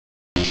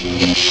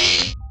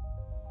The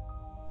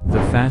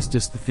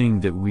fastest thing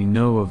that we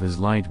know of is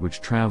light,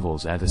 which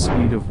travels at a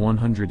speed of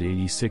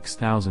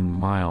 186,000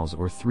 miles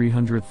or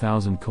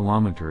 300,000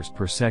 kilometers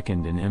per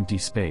second in empty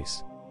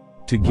space.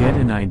 To get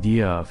an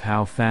idea of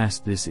how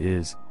fast this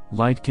is,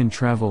 light can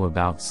travel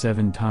about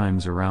 7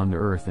 times around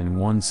Earth in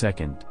 1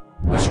 second.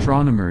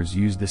 Astronomers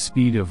use the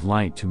speed of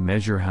light to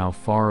measure how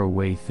far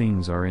away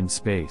things are in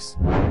space.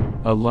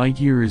 A light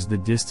year is the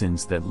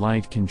distance that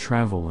light can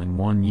travel in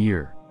 1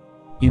 year.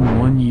 In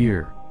 1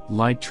 year,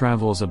 light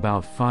travels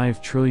about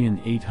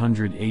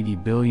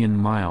 5,880,000,000,000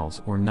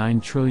 miles or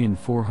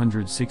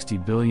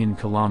 9,460,000,000,000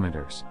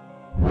 kilometers.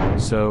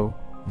 So,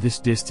 this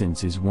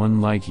distance is 1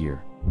 light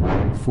year.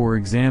 For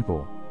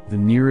example, the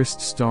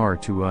nearest star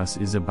to us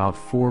is about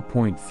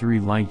 4.3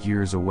 light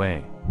years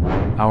away.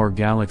 Our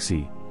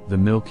galaxy, the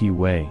Milky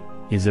Way,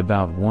 is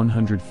about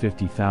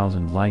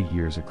 150,000 light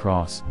years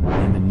across,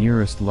 and the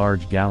nearest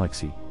large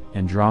galaxy,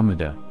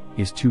 Andromeda,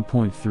 is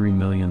 2.3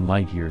 million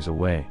light years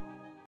away.